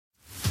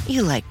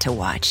You like to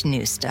watch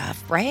new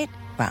stuff, right?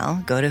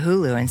 Well, go to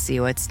Hulu and see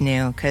what's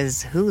new,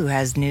 because Hulu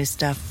has new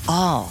stuff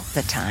all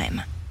the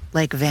time.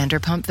 Like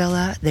Vanderpump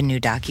Villa, the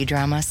new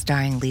docudrama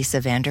starring Lisa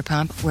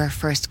Vanderpump, where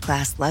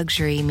first-class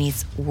luxury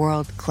meets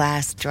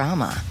world-class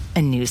drama.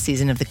 A new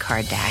season of The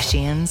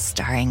Kardashians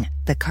starring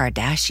The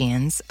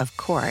Kardashians, of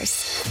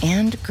course.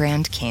 And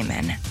Grand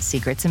Cayman,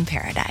 Secrets in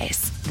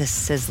Paradise, the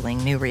sizzling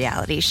new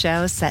reality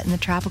show set in the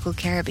tropical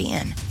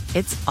Caribbean.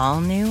 It's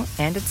all new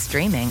and it's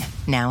streaming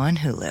now on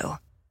Hulu.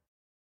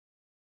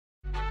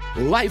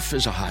 Life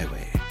is a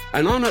highway,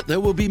 and on it there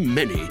will be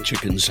many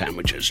chicken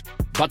sandwiches.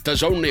 But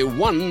there's only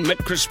one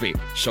McCrispy.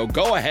 So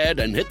go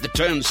ahead and hit the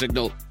turn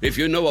signal if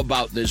you know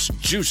about this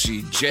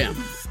juicy gem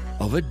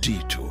of a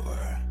detour.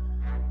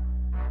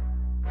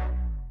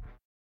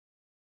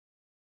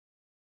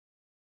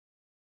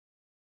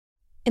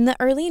 In the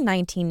early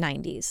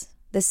 1990s,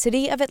 the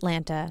city of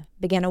Atlanta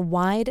began a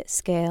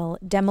wide-scale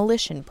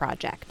demolition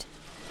project.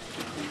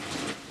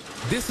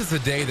 This is a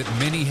day that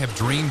many have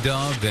dreamed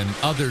of and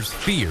others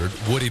feared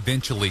would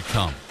eventually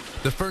come.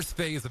 The first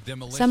phase of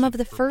demolition. Some of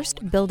the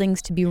first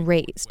buildings to be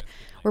razed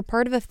were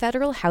part of a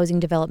federal housing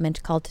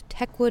development called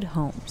Techwood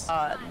Homes.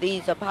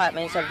 These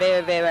apartments are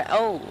very, very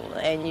old,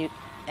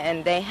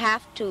 and they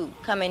have to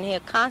come in here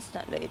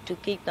constantly to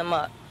keep them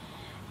up.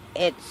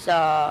 It's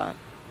a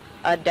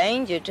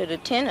danger to the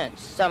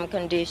tenants, some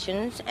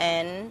conditions,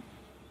 and...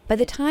 By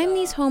the time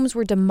these homes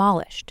were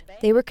demolished,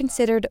 they were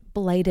considered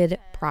blighted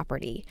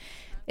property.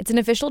 It's an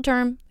official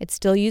term. It's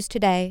still used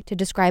today to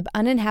describe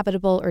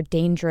uninhabitable or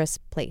dangerous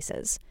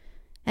places.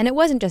 And it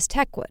wasn't just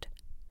Techwood.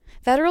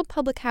 Federal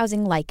public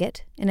housing like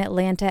it in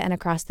Atlanta and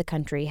across the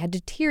country had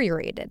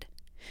deteriorated.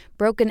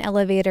 Broken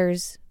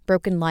elevators,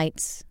 broken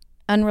lights,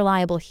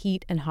 unreliable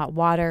heat and hot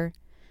water,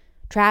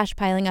 trash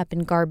piling up in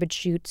garbage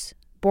chutes,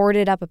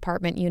 boarded up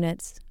apartment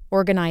units,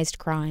 organized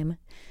crime.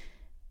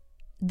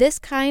 This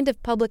kind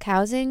of public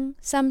housing,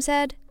 some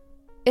said,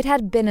 it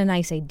had been a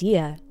nice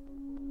idea.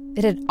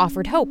 It had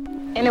offered hope.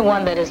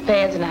 Anyone that is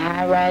passing a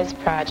high-rise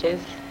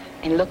project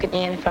and looking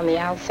in from the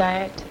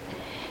outside,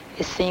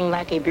 it seemed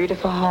like a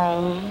beautiful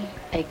home,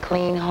 a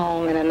clean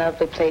home, and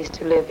another place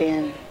to live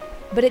in.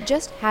 But it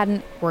just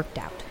hadn't worked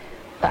out.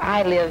 But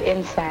I live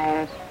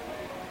inside,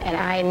 and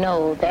I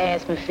know the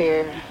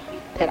atmosphere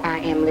that I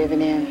am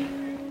living in.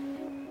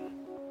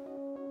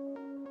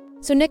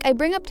 So, Nick, I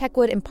bring up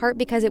Techwood in part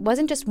because it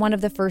wasn't just one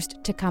of the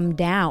first to come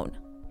down.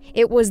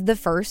 It was the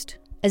first,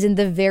 as in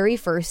the very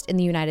first in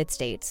the United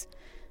States,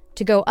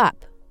 to go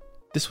up.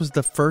 This was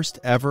the first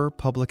ever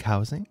public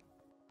housing?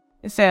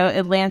 So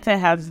Atlanta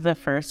has the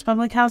first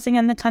public housing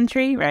in the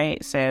country,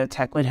 right? So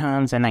Techwood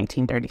Homes in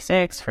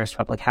 1936, first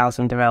public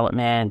housing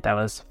development that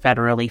was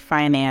federally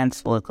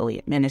financed, locally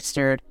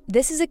administered.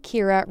 This is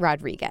Akira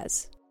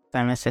Rodriguez.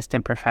 I'm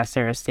assistant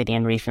professor of city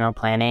and regional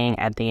planning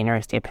at the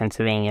University of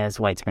Pennsylvania's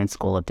Weitzman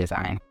School of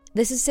Design.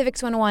 This is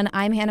Civics 101.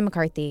 I'm Hannah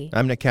McCarthy.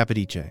 I'm Nick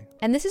Capodice.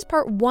 And this is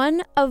part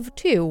 1 of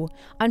 2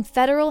 on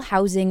federal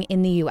housing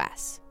in the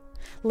U.S.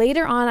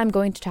 Later on, I'm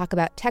going to talk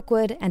about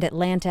Techwood and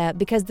Atlanta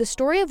because the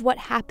story of what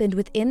happened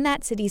within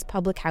that city's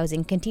public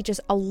housing can teach us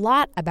a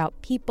lot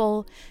about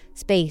people,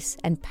 space,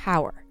 and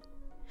power.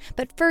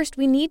 But first,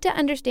 we need to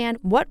understand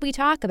what we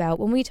talk about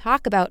when we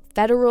talk about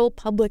federal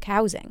public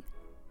housing.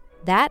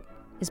 That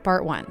is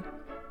part 1,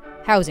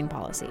 housing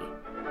policy.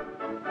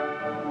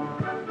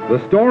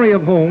 The story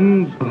of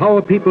homes, of how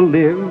a people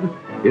live,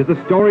 is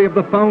the story of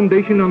the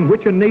foundation on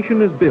which a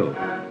nation is built.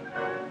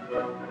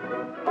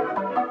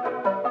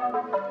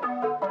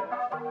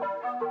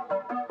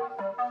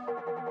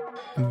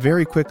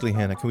 Very quickly,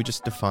 Hannah, can we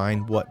just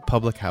define what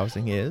public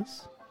housing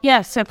is?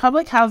 Yeah, so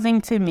public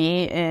housing to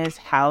me is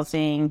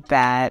housing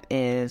that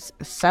is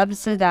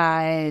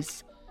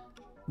subsidized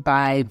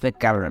by the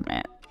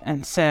government.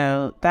 And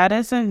so that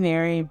is a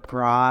very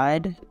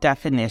broad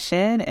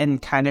definition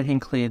and kind of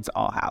includes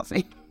all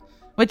housing,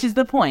 which is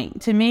the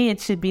point. To me, it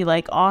should be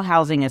like all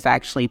housing is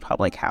actually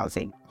public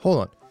housing. Hold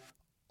on.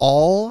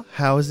 All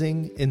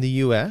housing in the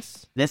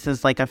U.S.? This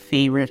is like a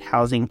favorite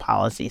housing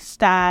policy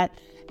stat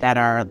that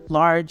our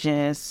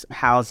largest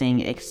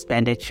housing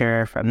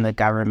expenditure from the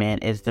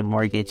government is the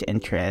mortgage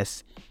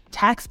interest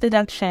tax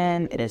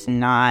deduction. It is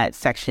not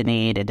Section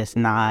 8. It is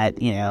not,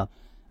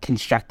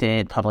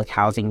 constructed public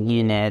housing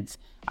units.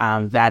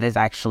 That is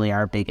actually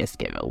our biggest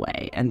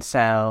giveaway. And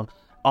so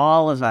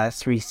all of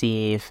us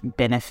receive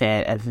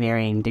benefit of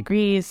varying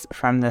degrees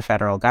from the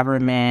federal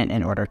government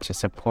in order to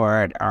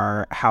support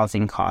our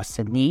housing costs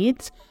and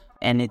needs.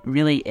 And it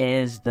really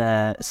is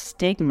the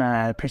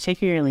stigma,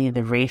 particularly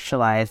the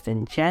racialized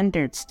and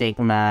gendered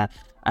stigma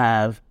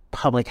of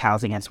public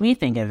housing as we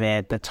think of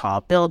it, the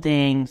tall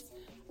buildings,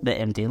 the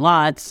empty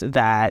lots,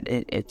 that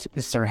it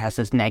sort of has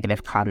this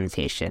negative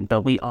connotation.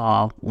 But we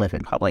all live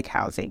in public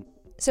housing.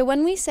 So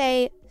when we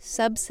say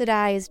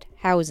subsidized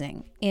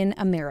housing in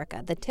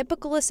America, the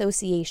typical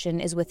association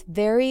is with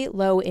very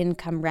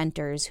low-income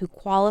renters who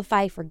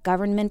qualify for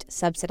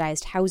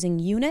government-subsidized housing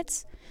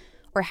units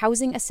or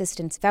housing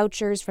assistance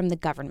vouchers from the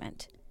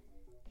government.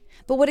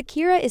 But what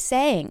Akira is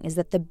saying is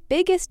that the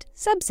biggest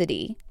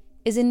subsidy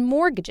is in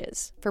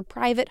mortgages for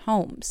private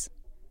homes.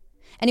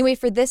 Anyway,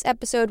 for this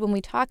episode, when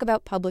we talk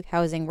about public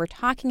housing, we're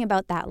talking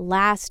about that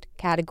last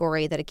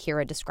category that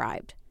Akira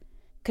described.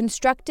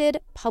 Constructed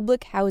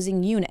public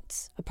housing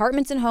units,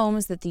 apartments and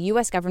homes that the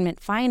U.S.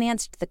 government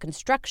financed the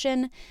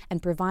construction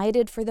and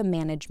provided for the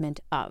management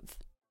of.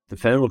 The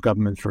federal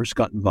government first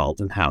got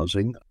involved in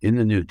housing in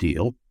the New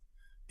Deal.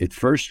 It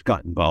first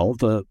got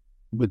involved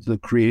with the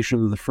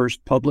creation of the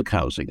first public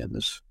housing in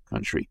this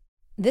country.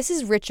 This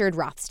is Richard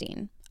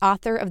Rothstein,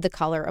 author of The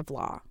Color of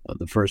Law.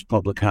 The first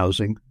public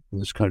housing in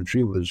this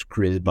country was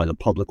created by the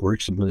Public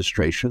Works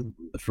Administration,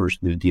 the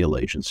first New Deal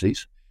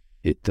agencies.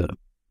 It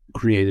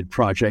created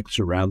projects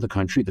around the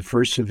country, the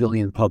first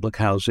civilian public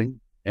housing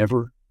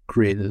ever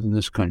created in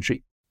this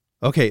country.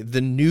 Okay, the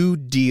New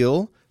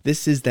Deal,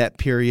 this is that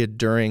period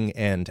during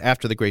and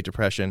after the Great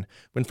Depression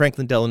when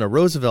Franklin Delano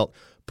Roosevelt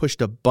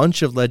pushed a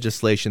bunch of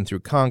legislation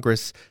through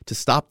Congress to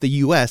stop the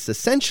U.S.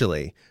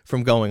 essentially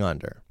from going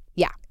under.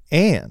 Yeah.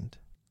 And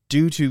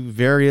due to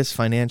various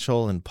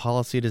financial and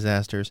policy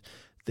disasters,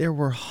 there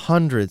were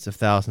hundreds of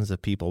thousands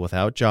of people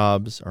without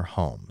jobs or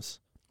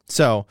homes.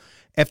 So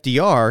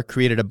FDR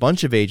created a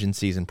bunch of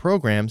agencies and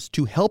programs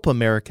to help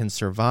Americans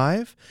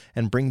survive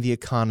and bring the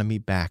economy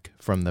back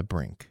from the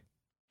brink.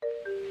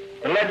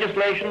 The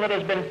legislation that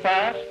has been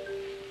passed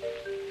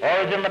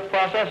or is in the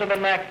process of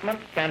enactment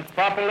can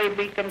properly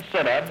be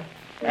considered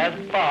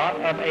as part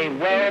of a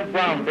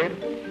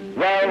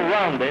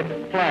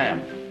well-rounded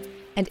plan.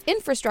 And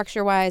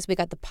infrastructure-wise, we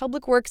got the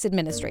Public Works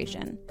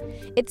Administration.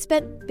 It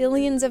spent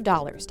billions of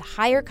dollars to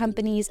hire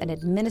companies and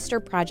administer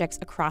projects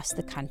across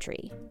the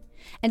country.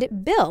 And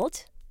it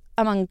built,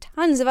 among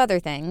tons of other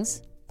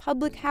things,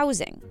 public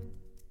housing.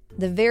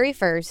 The very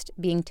first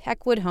being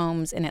Techwood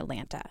Homes in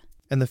Atlanta.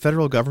 And the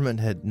federal government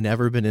had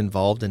never been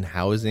involved in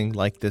housing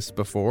like this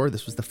before.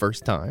 This was the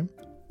first time.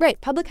 Right.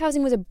 Public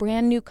housing was a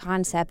brand new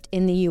concept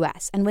in the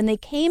U.S. And when they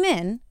came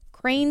in,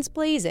 cranes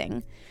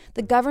blazing,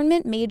 the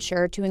government made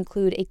sure to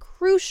include a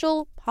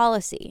crucial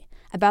policy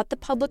about the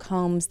public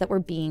homes that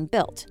were being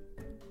built.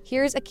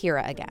 Here's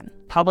Akira again.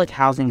 Public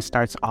housing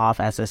starts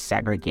off as a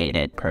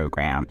segregated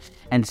program.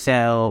 And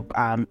so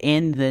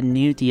in the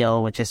New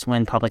Deal, which is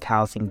when public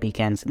housing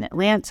begins in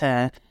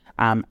Atlanta,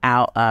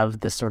 out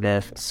of the sort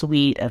of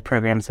suite of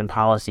programs and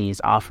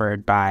policies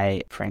offered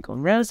by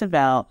Franklin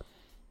Roosevelt,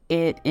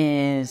 it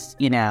is,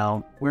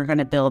 we're going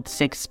to build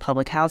 6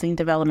 public housing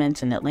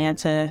developments in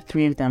Atlanta.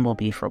 3 of them will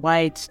be for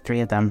whites.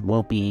 3 of them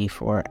will be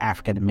for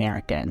African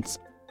Americans.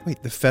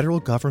 Wait, the federal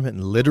government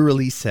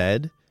literally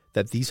said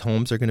that these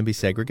homes are going to be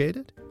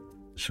segregated?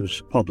 This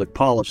was public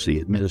policy,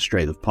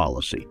 administrative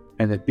policy.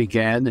 And it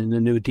began in the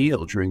New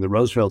Deal during the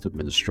Roosevelt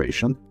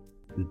administration,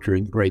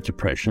 during the Great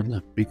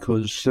Depression,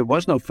 because there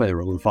was no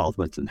federal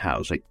involvement in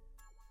housing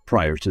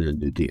prior to the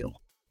New Deal.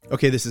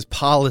 Okay, this is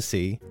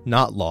policy,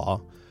 not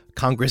law.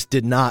 Congress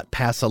did not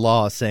pass a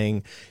law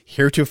saying,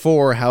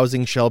 heretofore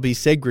housing shall be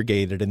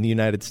segregated in the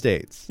United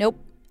States. Nope.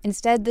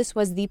 Instead, this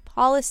was the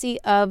policy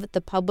of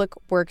the Public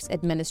Works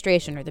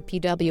Administration, or the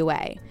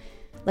PWA,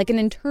 like an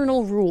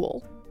internal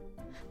rule.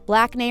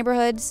 Black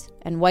neighborhoods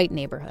and white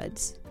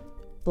neighborhoods.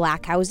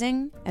 Black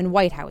housing and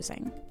white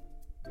housing.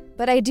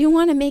 But I do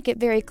want to make it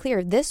very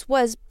clear, this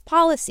was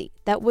policy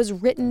that was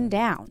written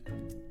down.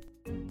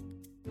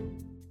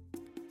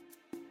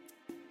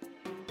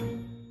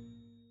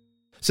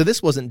 So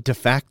this wasn't de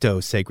facto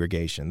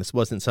segregation. This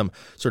wasn't some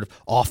sort of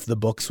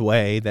off-the-books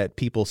way that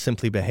people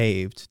simply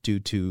behaved due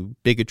to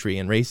bigotry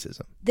and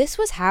racism. This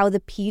was how the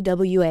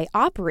PWA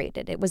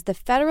operated. It was the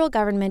federal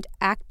government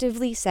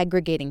actively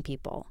segregating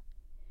people.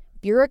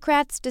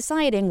 Bureaucrats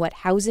deciding what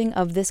housing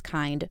of this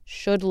kind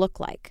should look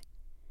like.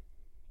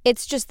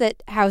 It's just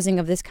that housing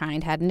of this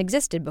kind hadn't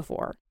existed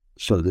before.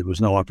 So there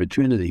was no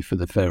opportunity for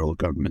the federal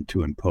government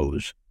to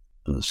impose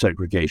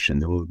segregation.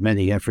 There were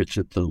many efforts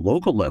at the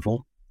local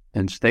level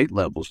and state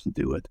levels to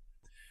do it.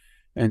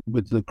 And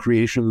with the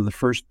creation of the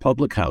first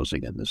public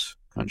housing in this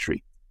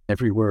country,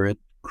 everywhere it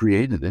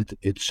created it,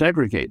 it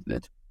segregated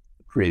it,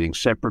 creating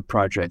separate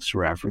projects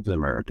for African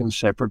Americans,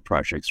 separate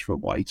projects for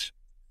whites,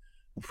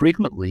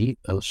 frequently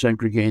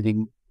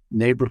segregating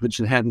neighborhoods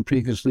that hadn't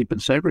previously been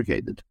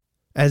segregated.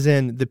 As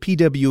in, the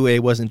PWA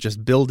wasn't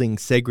just building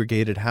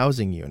segregated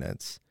housing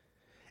units.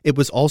 It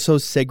was also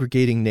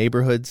segregating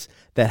neighborhoods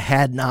that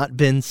had not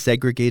been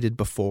segregated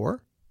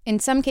before? In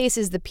some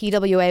cases, the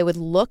PWA would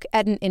look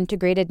at an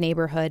integrated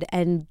neighborhood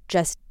and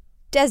just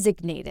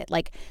designate it,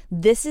 like,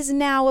 this is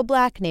now a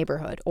black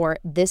neighborhood, or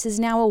this is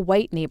now a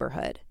white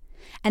neighborhood.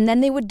 And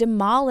then they would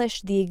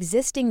demolish the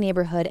existing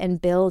neighborhood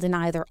and build an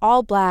either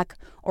all-black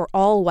or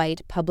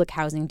all-white public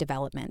housing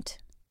development.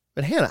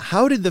 But Hannah,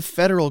 how did the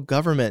federal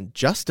government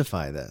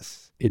justify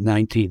this? In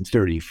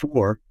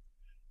 1934,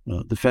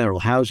 the Federal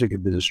Housing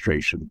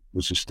Administration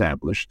was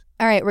established.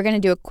 All right, we're going to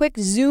do a quick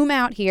zoom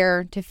out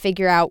here to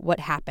figure out what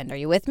happened. Are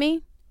you with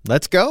me?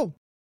 Let's go.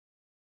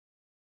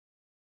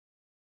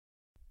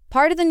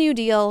 Part of the New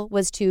Deal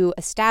was to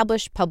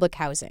establish public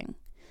housing.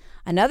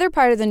 Another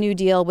part of the New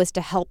Deal was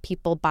to help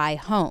people buy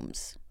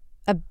homes.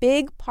 A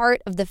big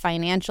part of the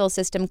financial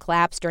system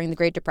collapse during the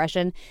Great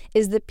Depression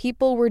is that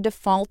people were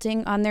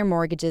defaulting on their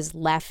mortgages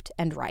left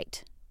and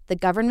right. The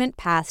government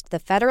passed the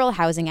Federal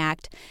Housing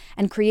Act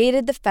and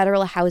created the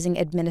Federal Housing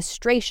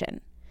Administration.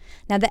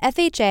 Now, the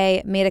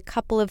FHA made a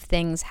couple of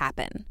things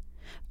happen.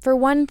 For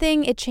one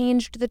thing, it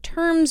changed the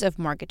terms of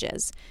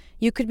mortgages.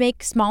 You could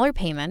make smaller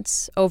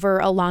payments over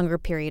a longer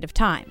period of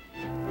time.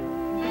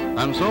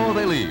 And so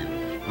they leave,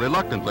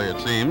 reluctantly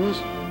it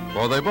seems,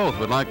 for they both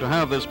would like to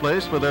have this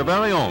place for their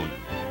very own.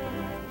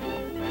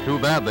 Too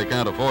bad they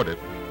can't afford it.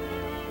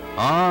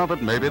 Ah,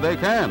 but maybe they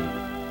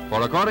can.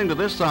 For according to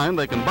this sign,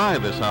 they can buy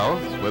this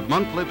house with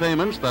monthly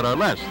payments that are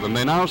less than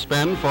they now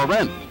spend for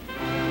rent.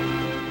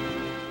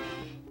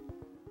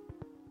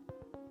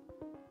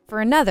 For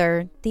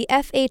another, the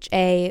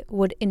FHA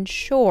would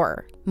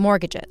insure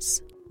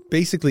mortgages.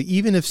 Basically,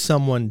 even if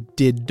someone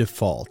did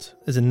default,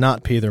 as in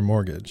not pay their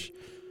mortgage,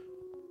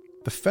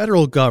 the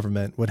federal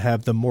government would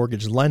have the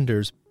mortgage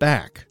lenders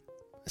back,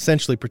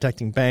 essentially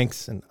protecting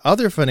banks and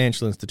other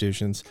financial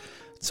institutions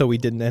so we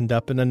didn't end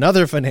up in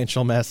another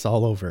financial mess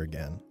all over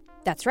again.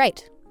 That's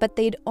right, but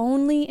they'd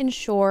only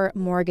insure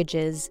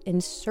mortgages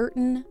in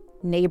certain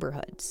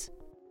neighborhoods.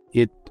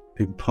 It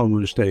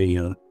imposed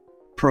a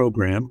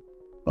program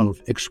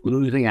of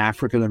excluding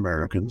African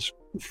Americans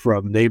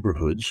from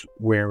neighborhoods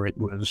where it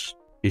was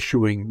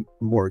issuing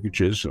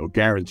mortgages, or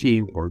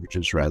guaranteeing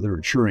mortgages rather,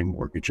 insuring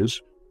mortgages,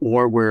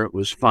 or where it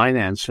was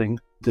financing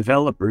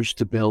developers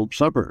to build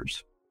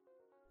suburbs.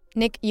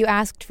 Nick, you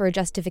asked for a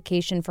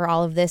justification for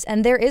all of this,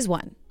 and there is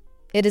one.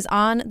 It is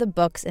on the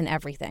books and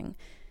everything.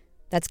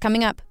 That's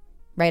coming up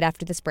right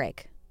after this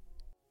break.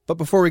 But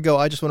before we go,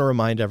 I just want to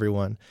remind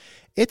everyone,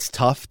 it's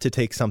tough to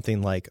take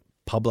something like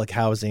public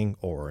housing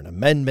or an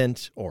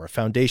amendment or a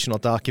foundational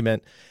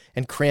document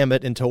and cram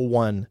it into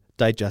one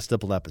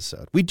digestible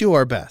episode. We do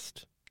our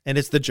best. And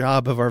it's the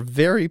job of our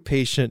very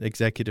patient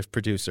executive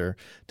producer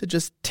to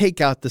just take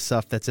out the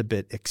stuff that's a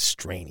bit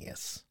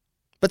extraneous.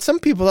 But some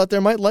people out there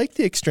might like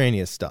the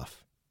extraneous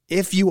stuff.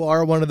 If you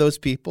are one of those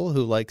people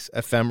who likes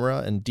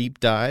ephemera and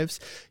deep dives,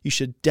 you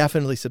should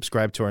definitely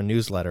subscribe to our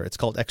newsletter. It's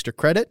called Extra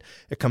Credit.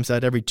 It comes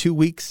out every 2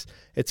 weeks.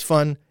 It's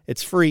fun,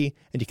 it's free,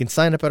 and you can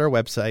sign up at our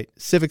website,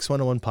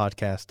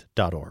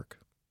 civics101podcast.org.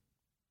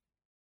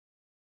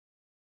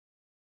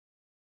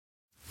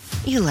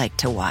 You like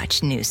to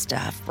watch new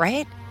stuff,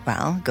 right?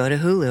 Well, go to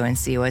Hulu and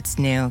see what's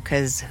new,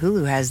 because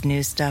Hulu has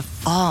new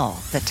stuff all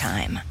the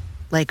time.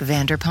 Like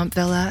Vanderpump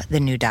Villa,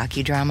 the new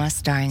docudrama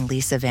starring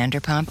Lisa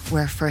Vanderpump,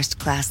 where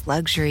first-class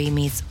luxury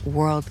meets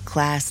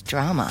world-class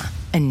drama.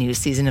 A new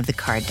season of The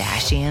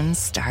Kardashians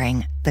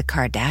starring The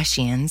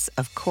Kardashians,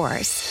 of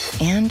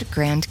course. And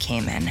Grand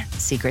Cayman,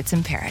 Secrets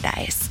in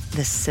Paradise,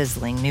 the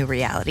sizzling new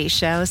reality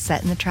show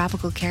set in the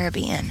tropical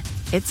Caribbean.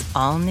 It's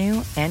all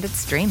new and it's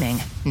streaming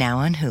now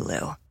on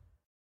Hulu.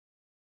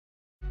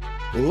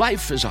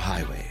 Life is a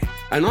highway,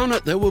 and on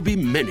it there will be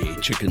many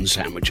chicken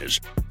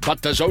sandwiches.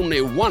 But there's only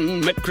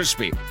one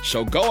McCrispy.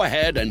 So go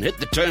ahead and hit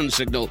the turn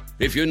signal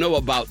if you know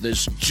about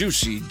this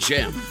juicy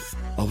gem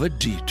of a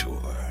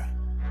detour.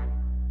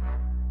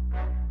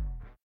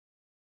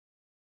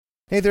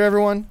 Hey there,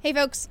 everyone. Hey,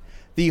 folks.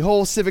 The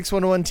whole Civics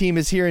 101 team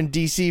is here in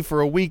D.C.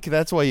 for a week.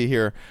 That's why you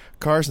hear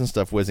cars and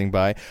stuff whizzing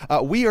by.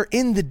 We are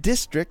in the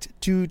district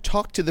to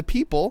talk to the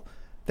people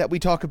that we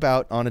talk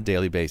about on a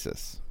daily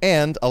basis.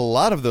 And a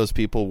lot of those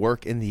people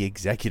work in the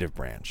executive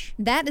branch.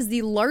 That is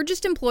the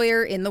largest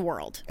employer in the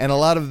world. And a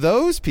lot of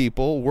those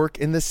people work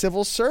in the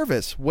civil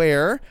service,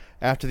 where,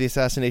 after the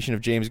assassination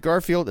of James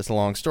Garfield, it's a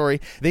long story,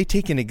 they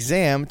take an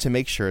exam to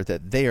make sure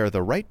that they are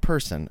the right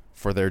person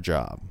for their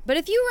job. But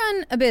if you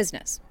run a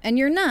business and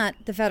you're not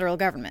the federal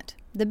government,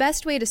 the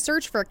best way to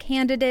search for a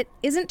candidate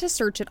isn't to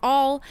search at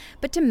all,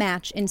 but to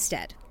match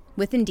instead.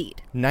 With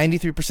Indeed.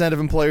 93% of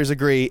employers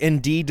agree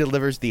Indeed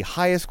delivers the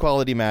highest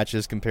quality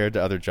matches compared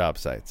to other job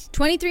sites.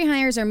 23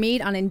 hires are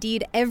made on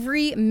Indeed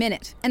every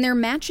minute, and their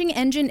matching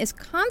engine is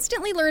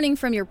constantly learning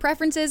from your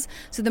preferences,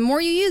 so the more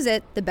you use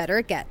it, the better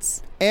it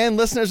gets. And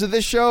listeners of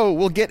this show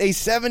will get a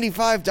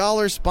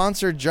 $75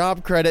 sponsored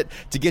job credit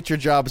to get your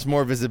jobs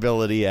more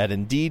visibility at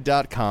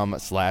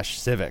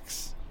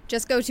Indeed.com/civics.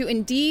 Just go to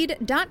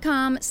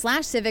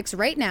Indeed.com/civics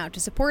right now to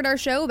support our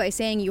show by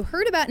saying you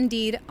heard about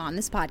Indeed on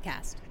this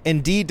podcast.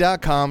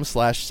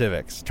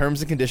 Indeed.com/civics.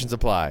 Terms and conditions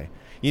apply.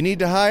 You need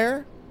to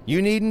hire?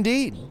 You need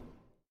Indeed.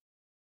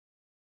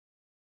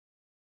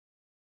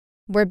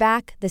 We're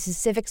back. This is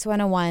Civics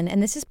 101,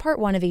 and this is part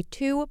one of a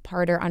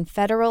two-parter on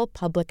federal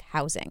public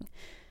housing.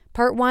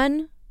 Part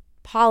one,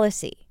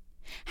 policy.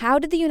 How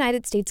did the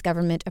United States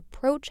government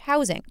approach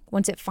housing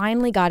once it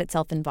finally got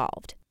itself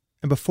involved?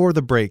 And before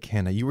the break,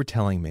 Hannah, you were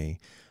telling me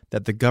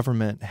that the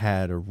government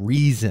had a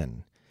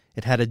reason.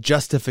 It had a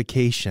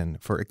justification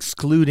for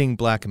excluding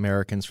Black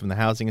Americans from the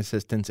housing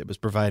assistance it was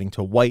providing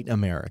to white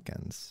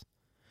Americans.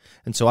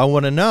 And so I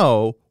want to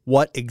know,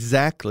 what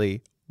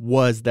exactly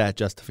was that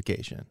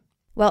justification?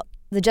 Well,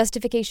 the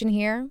justification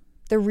here,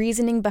 the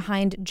reasoning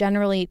behind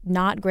generally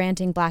not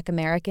granting Black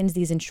Americans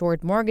these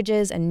insured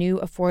mortgages and new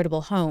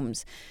affordable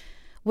homes,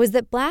 was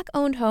that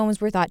Black-owned homes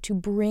were thought to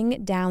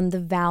bring down the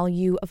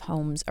value of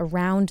homes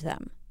around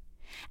them.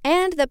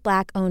 And that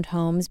Black-owned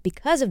homes,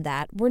 because of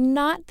that, were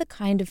not the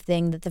kind of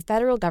thing that the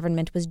federal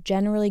government was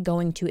generally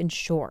going to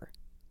insure.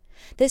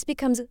 This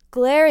becomes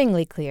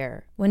glaringly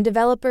clear when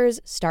developers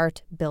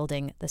start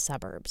building the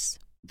suburbs.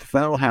 The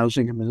Federal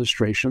Housing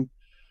Administration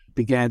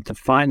began to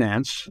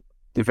finance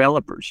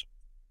developers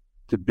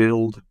to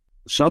build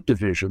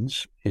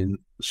subdivisions in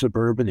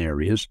suburban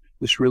areas.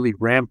 This really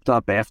ramped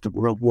up after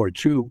World War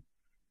II,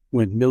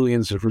 when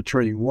millions of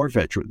returning war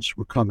veterans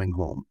were coming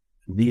home,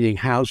 needing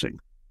housing.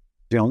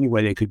 The only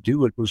way they could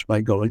do it was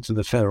by going to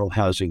the Federal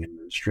Housing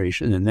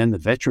Administration and then the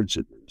Veterans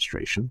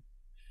Administration.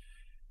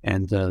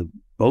 And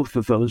both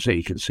of those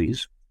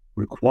agencies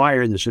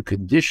required, as a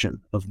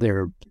condition of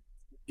their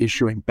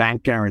issuing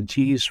bank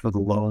guarantees for the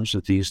loans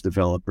that these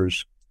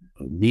developers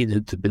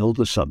needed to build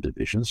the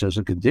subdivisions, as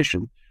a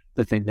condition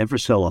that they never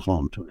sell a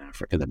home to an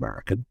African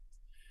American.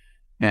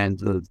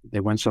 And they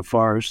went so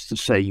far as to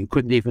say you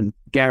couldn't even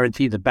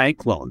guarantee the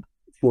bank loan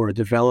for a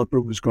developer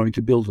who was going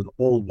to build an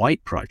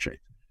all-white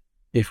project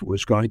if it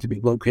was going to be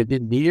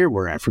located near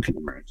where African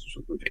Americans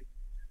were living.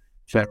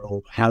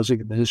 Federal Housing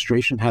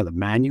Administration had a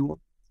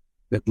manual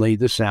that laid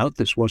this out.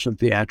 This wasn't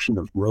the action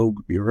of rogue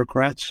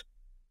bureaucrats.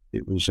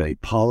 It was a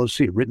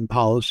policy, a written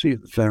policy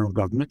of the federal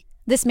government.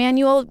 This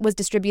manual was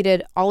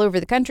distributed all over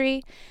the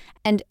country.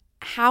 And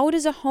how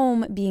does a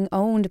home being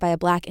owned by a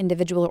Black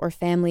individual or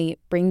family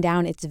bring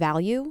down its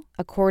value,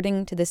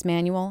 according to this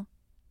manual?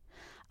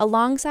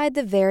 Alongside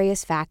the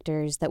various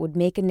factors that would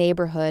make a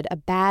neighborhood a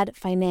bad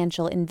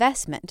financial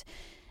investment,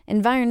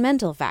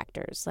 environmental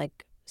factors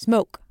like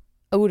smoke,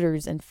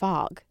 odors, and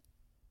fog.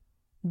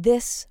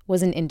 This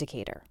was an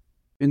indicator.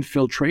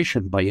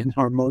 Infiltration by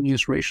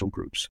inharmonious racial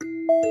groups.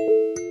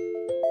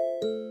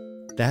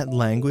 That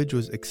language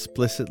was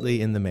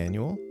explicitly in the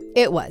manual?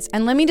 It was.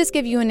 And let me just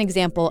give you an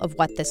example of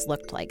what this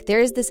looked like.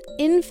 There is this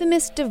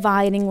infamous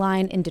dividing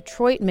line in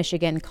Detroit,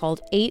 Michigan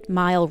called 8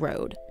 Mile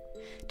Road.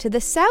 To the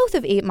south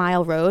of 8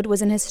 Mile Road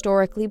was an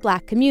historically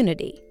Black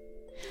community.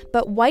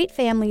 But white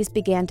families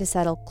began to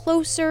settle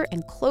closer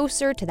and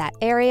closer to that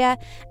area,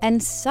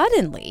 and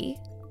suddenly,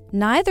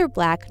 neither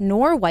Black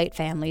nor white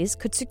families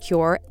could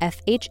secure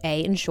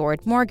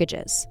FHA-insured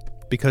mortgages.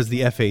 Because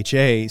the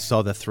FHA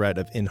saw the threat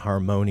of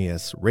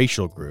inharmonious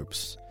racial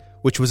groups,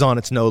 which was on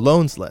its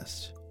no-loans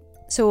list.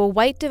 So a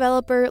white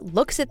developer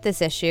looks at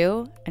this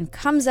issue and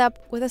comes up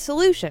with a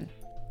solution.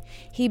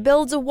 He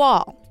builds a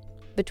wall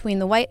between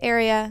the white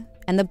area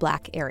and the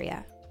Black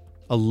area.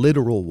 A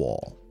literal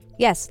wall.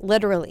 Yes,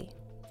 literally.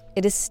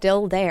 It is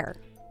still there.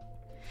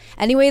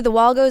 Anyway, the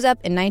wall goes up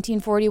in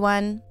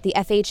 1941. The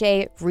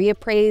FHA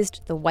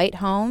reappraised the white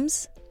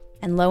homes,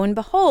 and lo and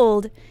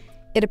behold,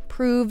 it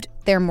approved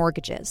their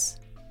mortgages.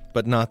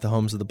 But not the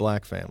homes of the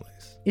Black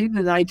families. In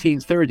the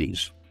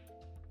 1930s,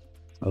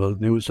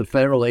 there was a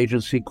federal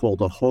agency called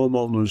the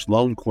Homeowners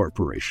Loan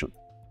Corporation,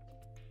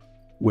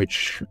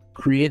 which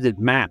created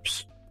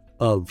maps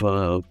of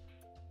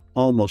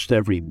almost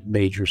every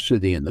major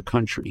city in the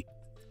country.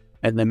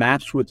 And the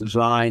maps were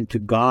designed to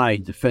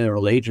guide the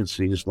federal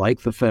agencies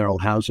like the Federal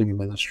Housing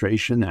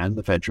Administration and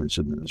the Veterans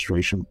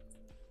Administration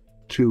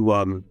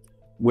to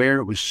where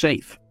it was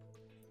safe,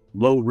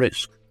 low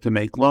risk to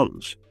make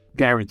loans,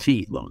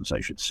 guaranteed loans,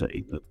 I should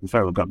say. The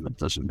federal government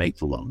doesn't make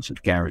the loans,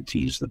 it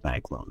guarantees the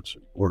bank loans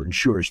or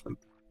insures them.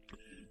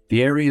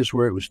 The areas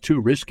where it was too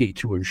risky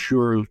to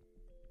insure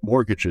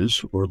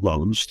mortgages or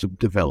loans to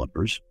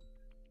developers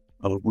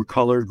were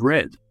colored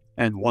red.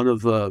 And one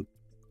of the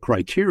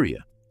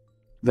criteria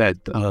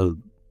that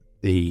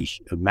the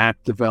map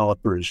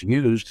developers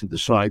used to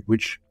decide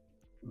which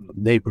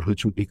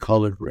neighborhoods would be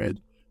colored red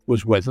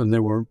was whether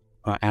there were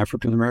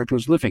African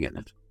Americans living in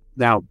it.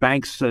 Now,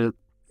 banks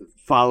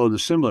followed a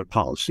similar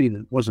policy, and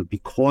it wasn't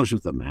because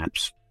of the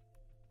maps,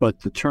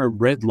 but the term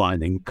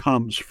redlining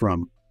comes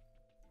from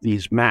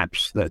these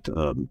maps that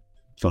the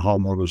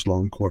Homeowners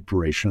Loan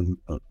Corporation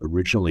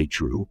originally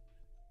drew.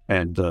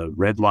 And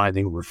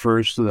redlining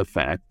refers to the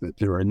fact that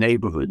there are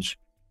neighborhoods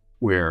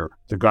where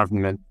the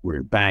government,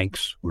 where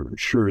banks, where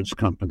insurance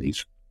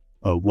companies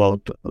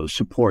won't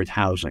support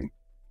housing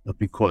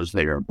because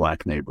they are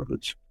Black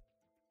neighborhoods.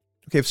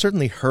 Okay, I've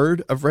certainly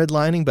heard of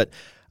redlining, but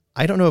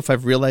I don't know if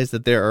I've realized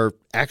that there are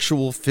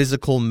actual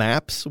physical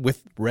maps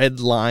with red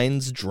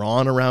lines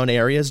drawn around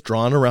areas,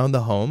 drawn around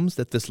the homes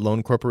that this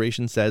loan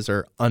corporation says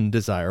are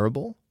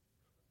undesirable.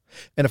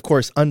 And of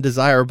course,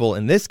 undesirable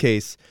in this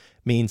case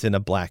means in a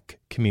Black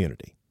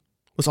community.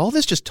 Was all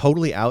this just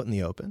totally out in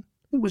the open?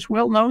 It was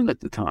well known at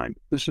the time.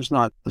 This is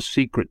not a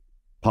secret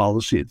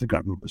policy that the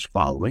government was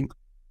following.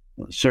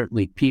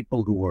 Certainly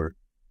people who were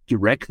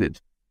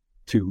directed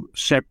to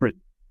separate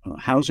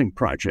housing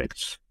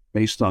projects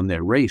based on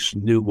their race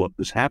knew what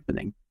was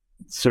happening.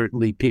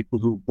 Certainly people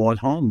who bought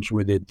homes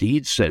where their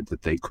deeds said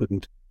that they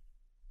couldn't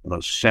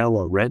sell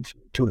or rent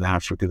to an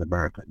African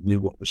American knew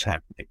what was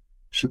happening.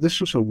 So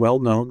this was a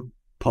well-known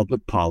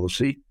public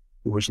policy.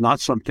 It was not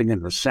something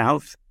in the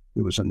South.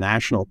 It was a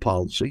national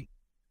policy.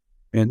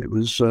 And it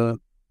was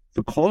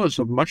the cause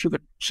of much of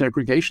the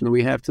segregation that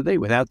we have today.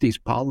 Without these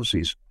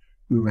policies,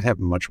 we would have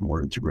a much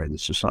more integrated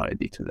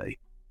society today.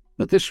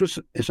 But this was,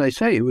 as I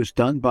say, it was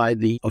done by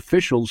the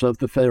officials of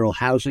the Federal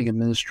Housing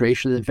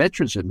Administration and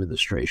Veterans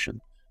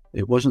Administration.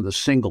 It wasn't a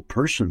single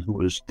person who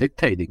was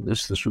dictating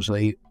this. This was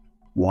a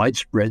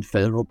widespread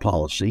federal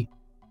policy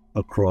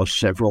across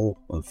several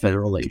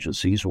federal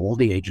agencies, all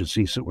the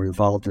agencies that were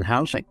involved in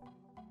housing.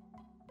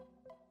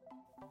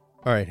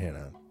 All right,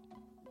 Hannah,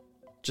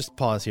 just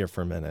pause here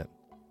for a minute.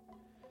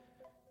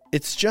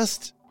 It's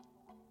just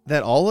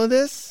that all of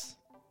this,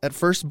 at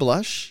first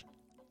blush,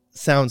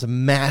 sounds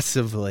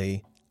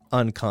massively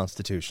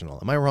unconstitutional.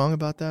 Am I wrong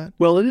about that?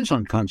 Well, it is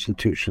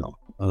unconstitutional.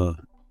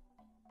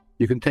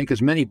 You can take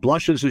as many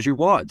blushes as you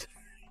want.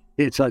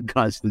 It's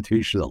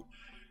unconstitutional.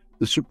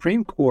 The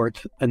Supreme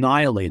Court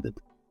annihilated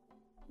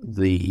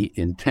the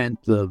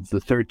intent of the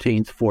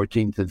 13th,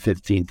 14th, and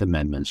 15th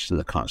Amendments to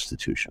the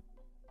Constitution.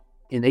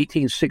 In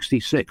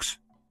 1866,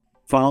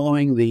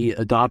 following the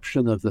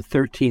adoption of the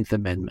 13th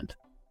Amendment,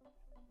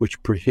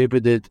 which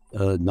prohibited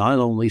not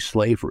only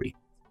slavery,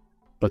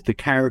 but the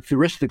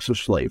characteristics of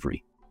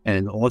slavery,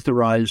 and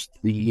authorized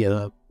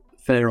the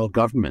federal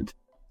government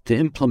to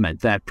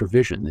implement that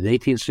provision. In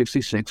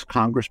 1866,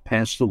 Congress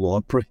passed a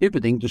law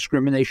prohibiting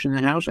discrimination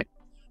in housing,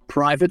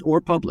 private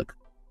or public,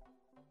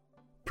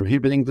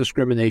 prohibiting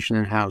discrimination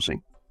in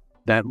housing.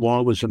 That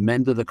law was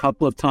amended a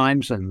couple of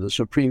times, and the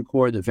Supreme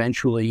Court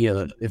eventually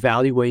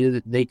evaluated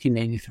it in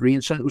 1883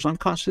 and said it was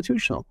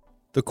unconstitutional.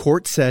 The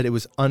court said it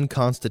was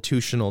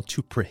unconstitutional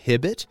to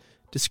prohibit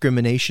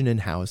discrimination in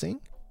housing?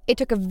 It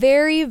took a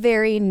very,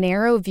 very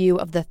narrow view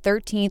of the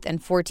 13th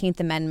and 14th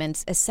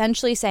Amendments,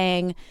 essentially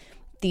saying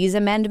these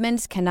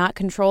amendments cannot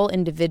control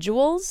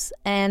individuals,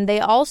 and they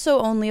also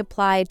only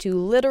apply to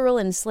literal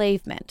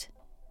enslavement.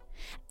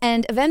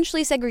 And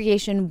eventually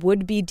segregation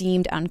would be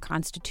deemed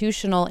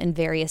unconstitutional in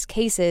various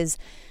cases,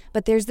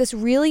 but there's this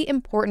really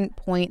important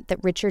point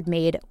that Richard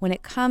made when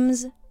it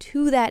comes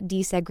to that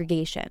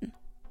desegregation.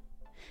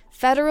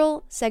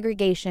 Federal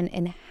segregation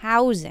in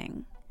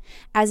housing,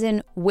 as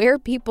in where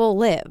people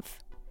live,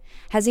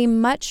 has a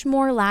much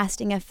more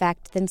lasting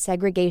effect than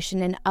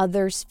segregation in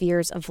other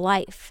spheres of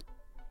life,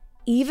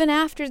 even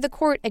after the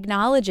court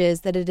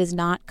acknowledges that it is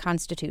not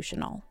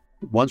constitutional.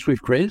 Once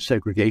we've created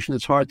segregation,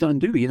 it's hard to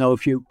undo. You know,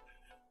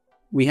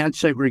 we had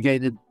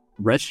segregated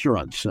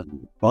restaurants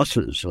and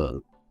buses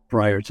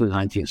prior to the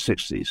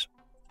 1960s.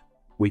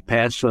 We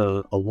passed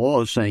a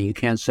law saying you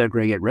can't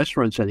segregate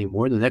restaurants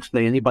anymore. The next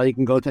day, anybody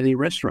can go to any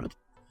restaurant.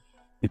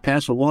 We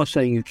passed a law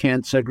saying you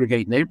can't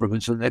segregate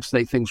neighborhoods. The next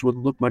day, things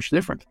wouldn't look much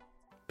different.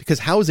 Because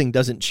housing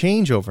doesn't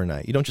change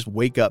overnight. You don't just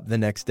wake up the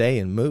next day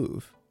and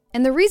move.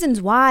 And the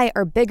reasons why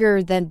are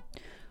bigger than,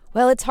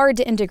 well, it's hard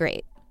to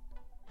integrate.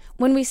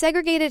 When we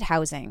segregated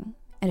housing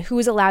and who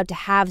was allowed to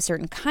have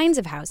certain kinds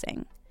of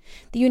housing,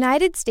 the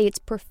United States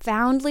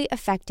profoundly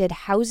affected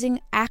housing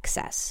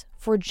access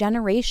for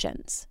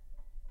generations.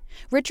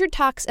 Richard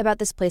talks about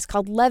this place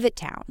called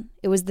Levittown.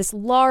 It was this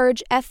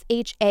large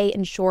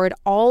FHA-insured,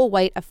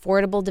 all-white,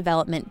 affordable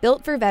development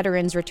built for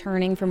veterans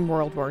returning from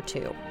World War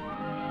II.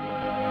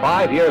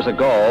 5 years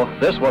ago,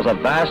 this was a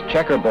vast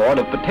checkerboard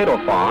of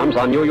potato farms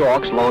on New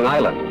York's Long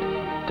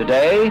Island.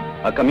 Today,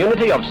 a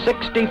community of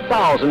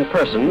 60,000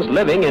 persons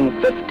living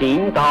in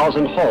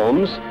 15,000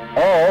 homes,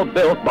 all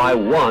built by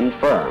one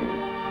firm.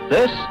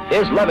 This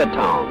is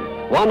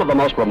Levittown, one of the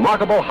most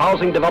remarkable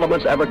housing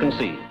developments ever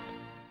conceived.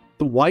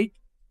 The white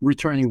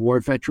returning war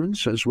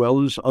veterans, as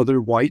well as other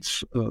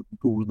whites who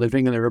were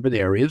living in urban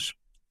areas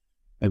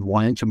and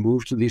wanting to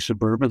move to these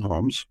suburban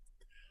homes,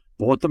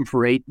 bought them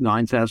for $8,000,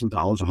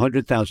 $9,000,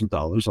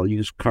 $100,000. I'll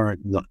use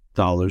current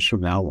dollars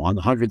from now on,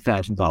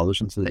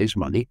 $100,000 in today's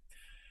money.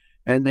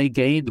 And they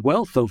gained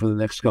wealth over the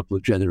next couple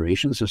of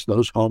generations as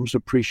those homes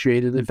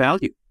appreciated in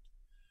value.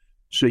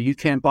 So you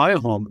can't buy a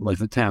home in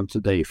Levittown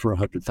today for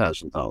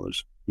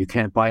 $100,000. You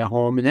can't buy a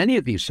home in any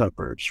of these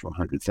suburbs for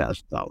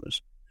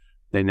 $100,000.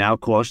 They now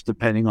cost,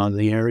 depending on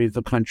the area of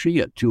the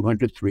country, at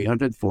 $200,000,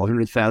 $300,000,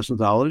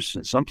 $400,000,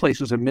 in some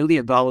places $1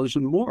 million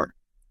and more.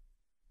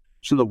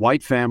 So the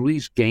white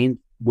families gained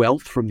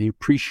wealth from the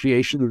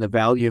appreciation and the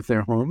value of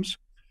their homes.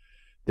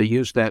 They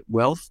used that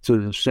wealth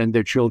to send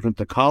their children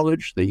to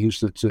college. They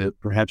used it to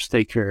perhaps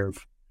take care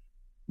of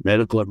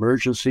medical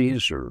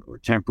emergencies or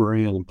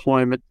temporary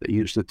unemployment. They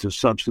used it to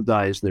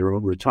subsidize their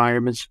own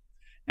retirements.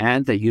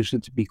 And they used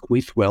it to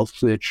bequeath wealth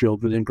to their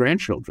children and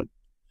grandchildren,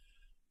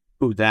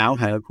 who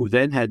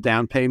then had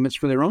down payments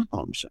for their own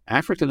homes.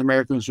 African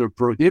Americans are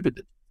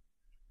prohibited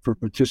from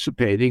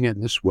participating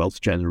in this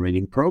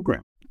wealth-generating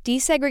program.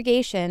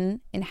 Desegregation,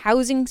 in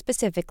housing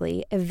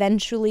specifically,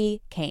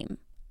 eventually came.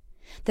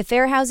 The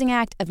Fair Housing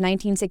Act of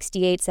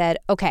 1968 said,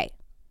 okay,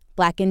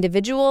 Black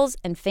individuals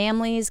and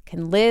families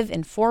can live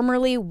in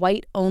formerly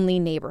white-only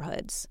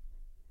neighborhoods.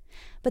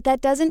 But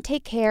that doesn't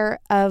take care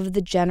of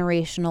the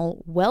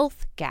generational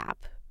wealth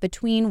gap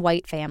between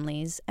white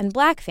families and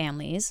Black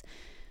families,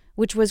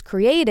 which was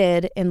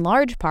created in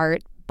large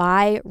part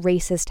by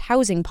racist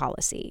housing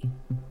policy.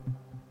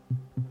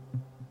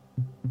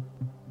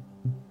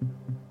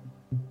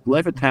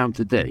 Levittown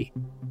today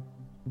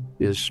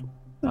is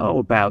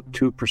about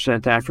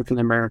 2% African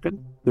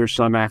American. There's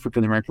some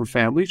African American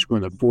families who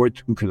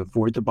can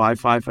afford to buy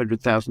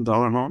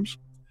 $500,000 homes.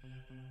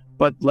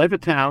 But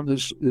Levittown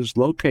is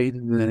located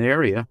in an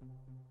area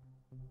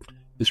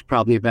is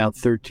probably about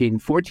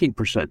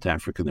 14%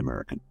 African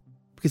American.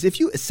 Because if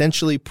you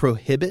essentially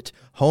prohibit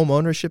home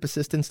ownership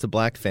assistance to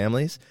black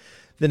families,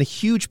 then a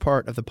huge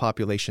part of the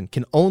population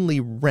can only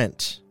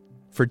rent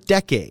for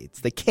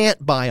decades. They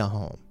can't buy a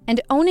home.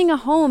 And owning a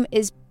home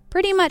is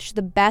pretty much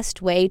the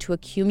best way to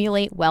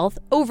accumulate wealth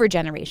over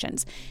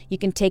generations. You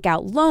can take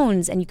out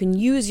loans and you can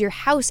use your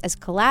house as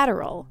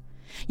collateral.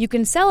 You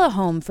can sell a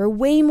home for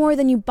way more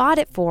than you bought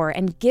it for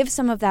and give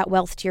some of that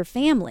wealth to your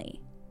family.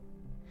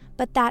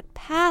 But that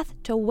path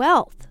to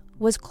wealth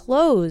was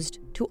closed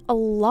to a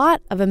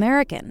lot of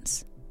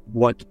Americans.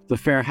 What the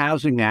Fair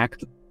Housing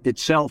Act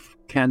itself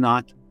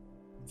cannot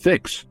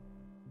fix.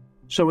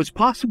 So it's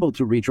possible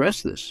to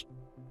redress this,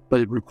 but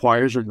it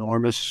requires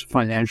enormous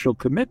financial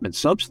commitment,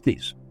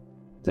 subsidies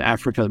to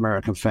African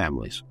American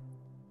families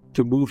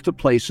to move to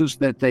places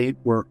that they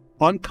were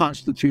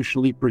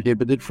unconstitutionally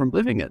prohibited from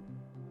living in.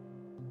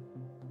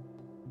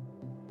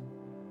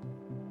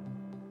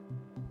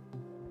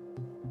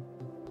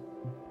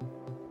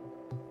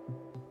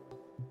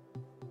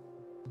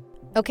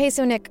 Okay,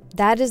 so Nick,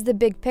 that is the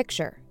big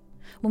picture.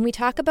 When we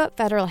talk about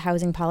federal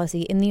housing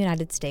policy in the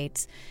United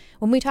States,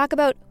 when we talk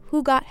about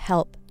who got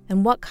help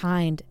and what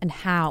kind and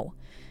how,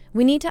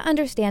 we need to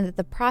understand that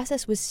the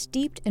process was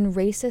steeped in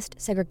racist,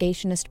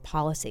 segregationist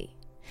policy.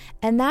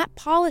 And that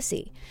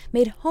policy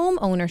made home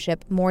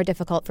ownership more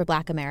difficult for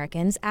Black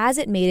Americans as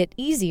it made it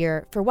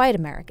easier for white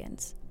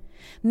Americans.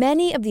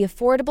 Many of the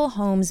affordable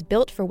homes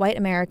built for white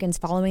Americans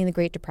following the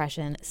Great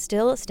Depression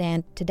still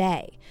stand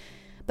today.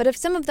 But of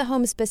some of the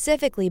homes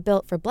specifically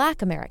built for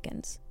Black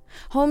Americans,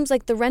 homes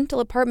like the rental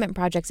apartment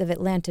projects of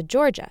Atlanta,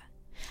 Georgia,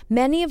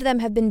 many of them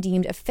have been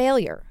deemed a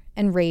failure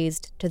and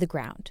razed to the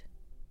ground.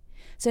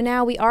 So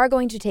now we are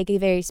going to take a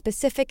very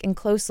specific and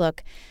close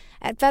look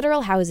at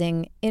federal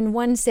housing in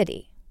one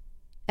city,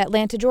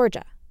 Atlanta,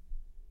 Georgia.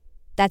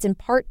 That's in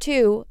part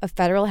 2 of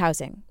Federal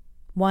Housing,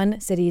 One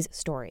City's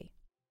Story.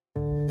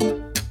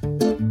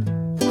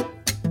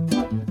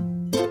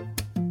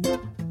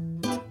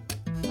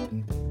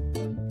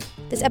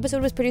 This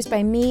episode was produced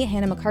by me,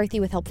 Hannah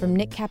McCarthy, with help from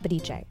Nick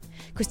Capodice.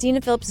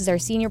 Christina Phillips is our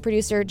senior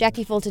producer,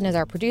 Jackie Fulton is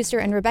our producer,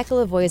 and Rebecca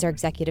Lavoie is our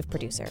executive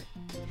producer.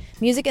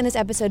 Music in this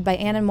episode by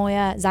Anna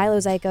Moya, Xylo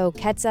Zyko,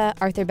 Ketsa,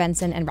 Arthur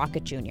Benson, and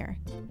Rocket Jr.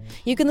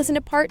 You can listen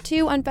to part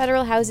 2 on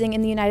federal housing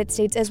in the United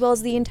States, as well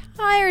as the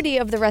entirety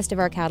of the rest of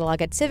our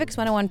catalog at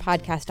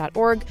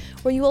civics101podcast.org,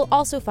 where you will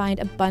also find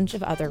a bunch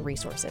of other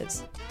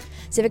resources.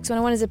 Civics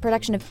 101 is a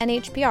production of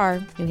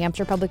NHPR, New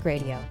Hampshire Public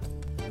Radio.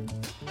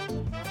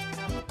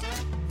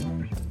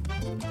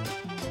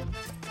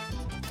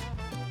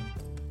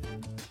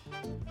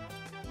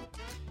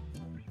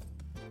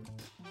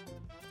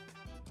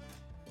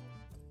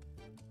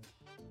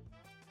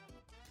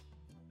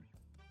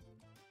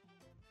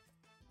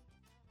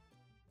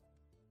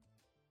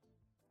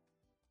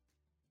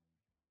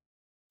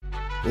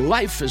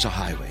 Life is a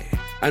highway,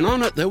 and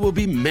on it there will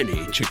be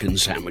many chicken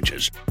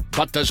sandwiches.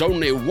 But there's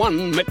only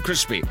one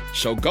McCrispy.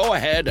 So go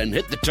ahead and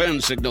hit the turn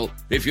signal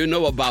if you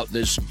know about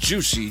this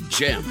juicy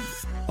gem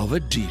of a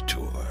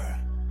detour.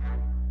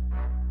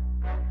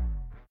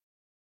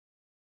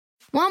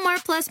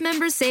 Walmart Plus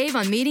members save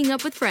on meeting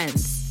up with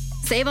friends.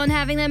 Save on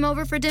having them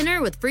over for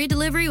dinner with free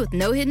delivery with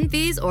no hidden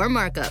fees or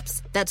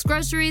markups. That's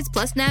groceries,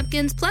 plus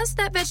napkins, plus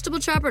that vegetable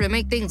chopper to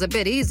make things a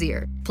bit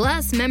easier.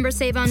 Plus, members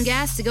save on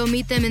gas to go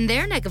meet them in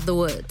their neck of the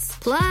woods.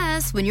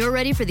 Plus, when you're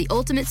ready for the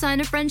ultimate sign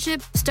of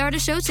friendship, start a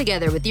show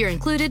together with your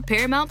included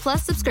Paramount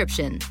Plus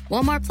subscription.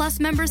 Walmart Plus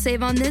members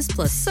save on this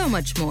plus so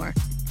much more.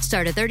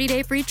 Start a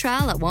 30-day free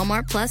trial at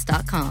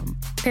walmartplus.com.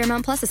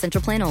 Paramount Plus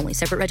Essential Plan only.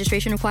 Separate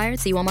registration required.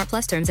 See Walmart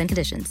Plus terms and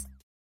conditions.